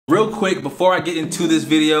Real quick, before I get into this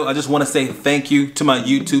video, I just want to say thank you to my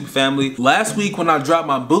YouTube family. Last week when I dropped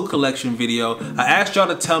my boot collection video, I asked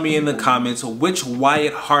y'all to tell me in the comments which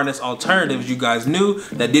Wyatt Harness alternatives you guys knew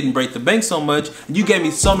that didn't break the bank so much, and you gave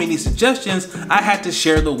me so many suggestions, I had to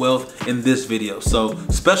share the wealth in this video. So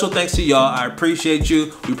special thanks to y'all, I appreciate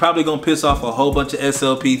you. We're probably gonna piss off a whole bunch of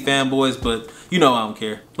SLP fanboys, but you know I don't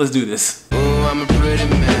care. Let's do this. Ooh, I'm a pretty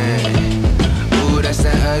man. Ooh, that's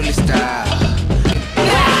that ugly style.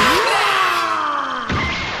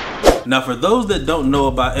 Now for those that don't know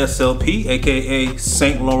about SLP, aka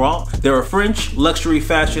Saint Laurent, they're a French luxury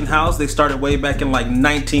fashion house. They started way back in like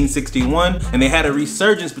 1961, and they had a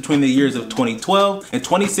resurgence between the years of 2012 and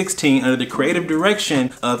 2016 under the creative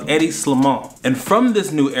direction of Eddie Slimane. And from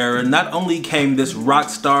this new era, not only came this rock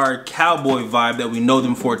star cowboy vibe that we know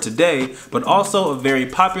them for today, but also a very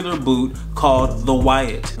popular boot called the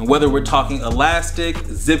Wyatt. And whether we're talking elastic,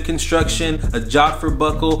 zip construction, a Jodhpur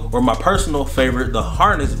buckle, or my personal favorite, the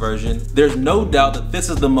harness version, there's no doubt that this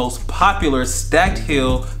is the most popular stacked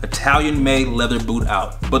heel Italian-made leather boot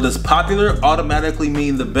out. But does popular automatically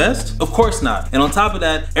mean the best? Of course not. And on top of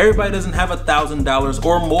that, everybody doesn't have $1,000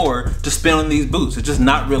 or more to spend on these boots. It's just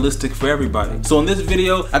not realistic for everybody. So in this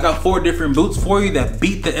video, I got 4 different boots for you that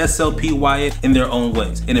beat the SLP Wyatt in their own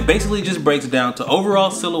ways. And it basically just breaks down to overall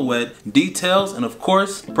silhouette, details, and of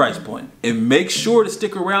course, price point. And make sure to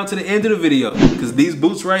stick around to the end of the video, because these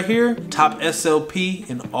boots right here, top SLP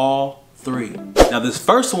in all 3. Now this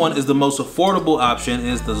first one is the most affordable option, and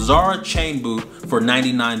is the Zara chain boot for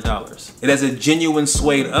 $99. It has a genuine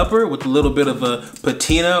suede upper with a little bit of a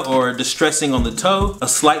patina or distressing on the toe, a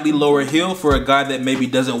slightly lower heel for a guy that maybe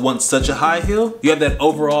doesn't want such a high heel. You have that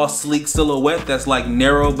overall sleek silhouette that's like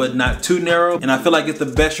narrow but not too narrow, and I feel like it's the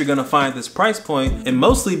best you're gonna find at this price point, and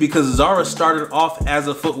mostly because Zara started off as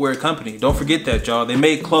a footwear company. Don't forget that, y'all. They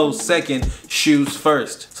made clothes second, shoes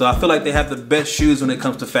first. So I feel like they have the best shoes when it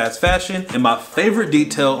comes to fast fashion. And my favorite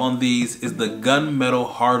detail on these is the gunmetal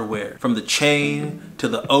hardware, from the chain to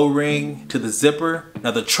the O-ring to the zipper.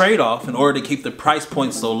 Now the trade-off, in order to keep the price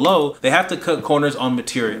point so low, they have to cut corners on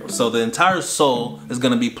material. So the entire sole is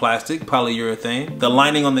gonna be plastic, polyurethane. The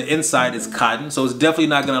lining on the inside is cotton, so it's definitely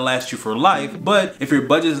not gonna last you for life. But if your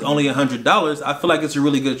budget is only $100, I feel like it's a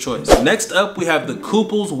really good choice. Next up, we have the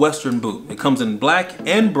Kooples Western boot. It comes in black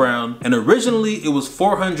and brown, and originally it was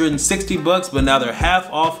 $460, but now they're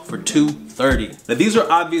half off for $230. Now these are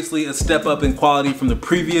obviously a step up in quality from the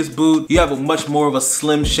previous boot. You have a much more of a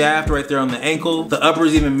slim shaft right there on the ankle. The upper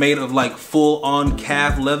is even made of like full on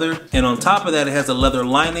calf leather, and on top of that it has a leather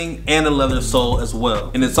lining and a leather sole as well.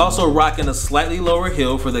 And it's also rocking a slightly lower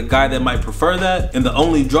heel for the guy that might prefer that. And the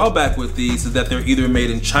only drawback with these is that they're either made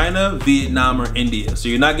in China, Vietnam, or India. So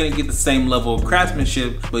you're not gonna get the same level of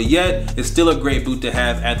craftsmanship, but yet it's still a great boot to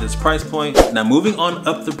have at this price point. Now moving on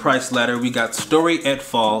up the price ladder, we got Story et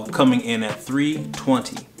Fall coming in at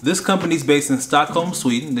 $320. This company's based in Stockholm,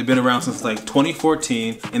 Sweden. They've been around since like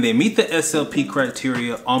 2014, and they meet the SLP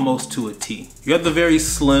criteria almost to a T. You have the very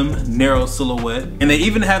slim, narrow silhouette, and they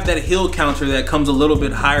even have that heel counter that comes a little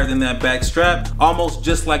bit higher than that back strap, almost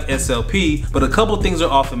just like SLP, but a couple things are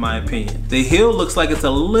off in my opinion. The heel looks like it's a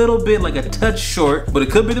little bit like a touch short, but it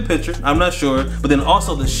could be the picture, I'm not sure. But then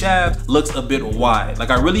also the shaft looks a bit wide. Like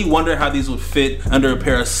I really wonder how these would fit under a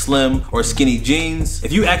pair of slim or skinny jeans.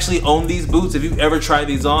 If you actually own these boots, if you've ever tried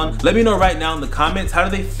these on, let me know right now in the comments, how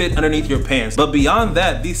do they fit underneath your pants? But beyond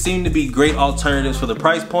that, these seem to be great alternatives for the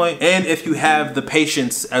price point, and if you have the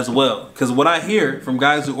patience as well. Because what I hear from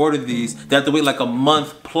guys who order these, they have to wait like a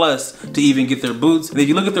month plus to even get their boots. And if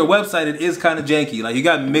you look at their website, it is kind of janky. Like you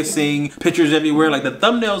got missing pictures everywhere, like the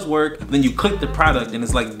thumbnails work, then you click the product and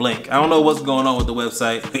it's like blank. I don't know what's going on with the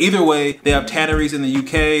website. But either way, they have tanneries in the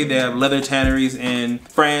UK, they have leather tanneries in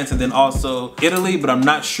France, and then also Italy, but I'm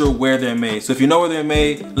not sure where they're made. So if you know where they're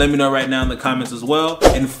made, let me know right now in the comments as well.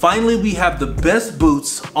 And finally, we have the best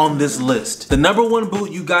boots on this list. The #1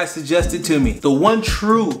 boot you guys suggested to me, the one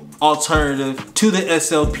true alternative to the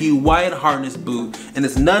SLP Wyatt Harness boot, and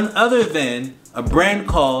it's none other than a brand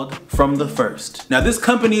called From the First. Now this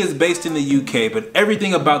company is based in the UK, but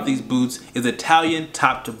everything about these boots is Italian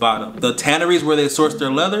top to bottom. The tanneries where they source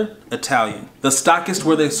their leather, Italian. The stockist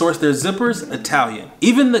where they source their zippers, Italian.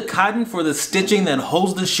 Even the cotton for the stitching that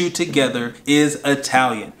holds the shoe together is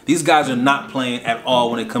Italian. These guys are not playing at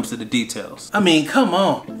all when it comes to the details. I mean, come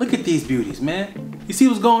on, look at these beauties, man. You see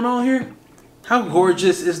what's going on here? How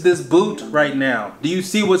gorgeous is this boot right now? Do you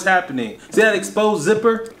see what's happening? See that exposed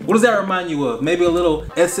zipper? What does that remind you of? Maybe a little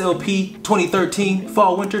SLP 2013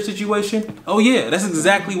 fall winter situation? Oh yeah, that's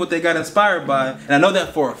exactly what they got inspired by. And I know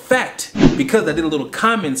that for a fact because I did a little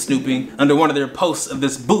comment snooping under one of their posts of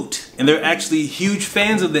this boot. And they're actually huge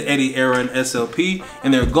fans of the Eddie era and SLP,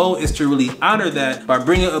 and their goal is to really honor that by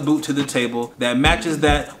bringing a boot to the table that matches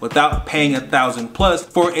that without paying $1,000+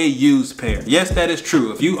 for a used pair. Yes, that is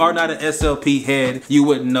true. If you are not an SLP head, you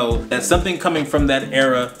wouldn't know that something coming from that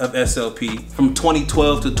era of SLP, from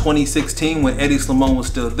 2012 to 2016 when Eddie Sloan was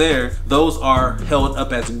still there, those are held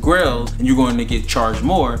up as grails and you're going to get charged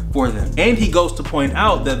more for them. And he goes to point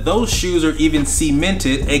out that those shoes are even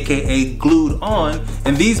cemented, aka glued on,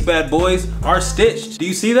 and these bad boys are stitched. Do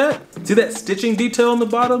you see that? See that stitching detail on the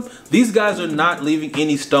bottom? These guys are not leaving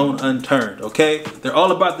any stone unturned, okay? They're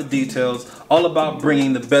all about the details, all about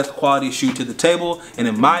bringing the best quality shoe to the table, and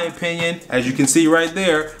in my opinion, as you can see right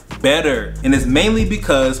there, better. And it's mainly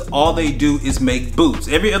because all they do is make boots.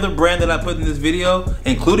 Every other brand that I put in this video,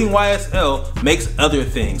 including YSL, makes other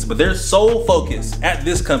things, but their sole focus at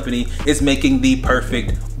this company is making the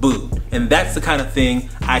perfect boot. And that's the kind of thing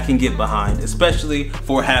I can get behind, especially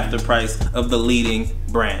for half the price of the leading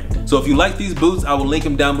brand. So if you like these boots, I will link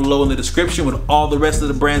them down below in the description with all the rest of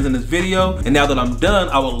the brands in this video. And now that I'm done,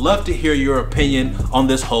 I would love to hear your opinion on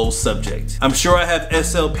this whole subject. I'm sure I have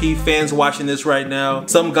SLP fans watching this right now.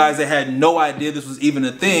 Some guys that had no idea this was even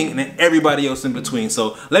a thing, and then everybody else in between.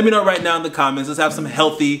 So let me know right now in the comments. Let's have some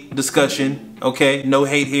healthy discussion. Okay, no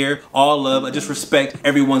hate here, all love. I just respect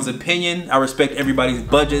everyone's opinion. I respect everybody's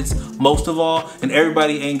budgets, most of all, and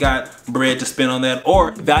everybody ain't got bread to spend on that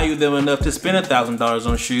or value them enough to spend $1,000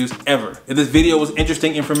 on shoes ever. If this video was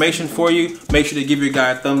interesting information for you, make sure to give your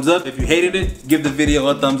guy a thumbs up. If you hated it, give the video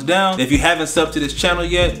a thumbs down. If you haven't subbed to this channel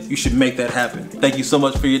yet, you should make that happen. Thank you so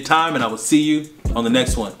much for your time, and I will see you on the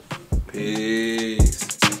next one. Peace.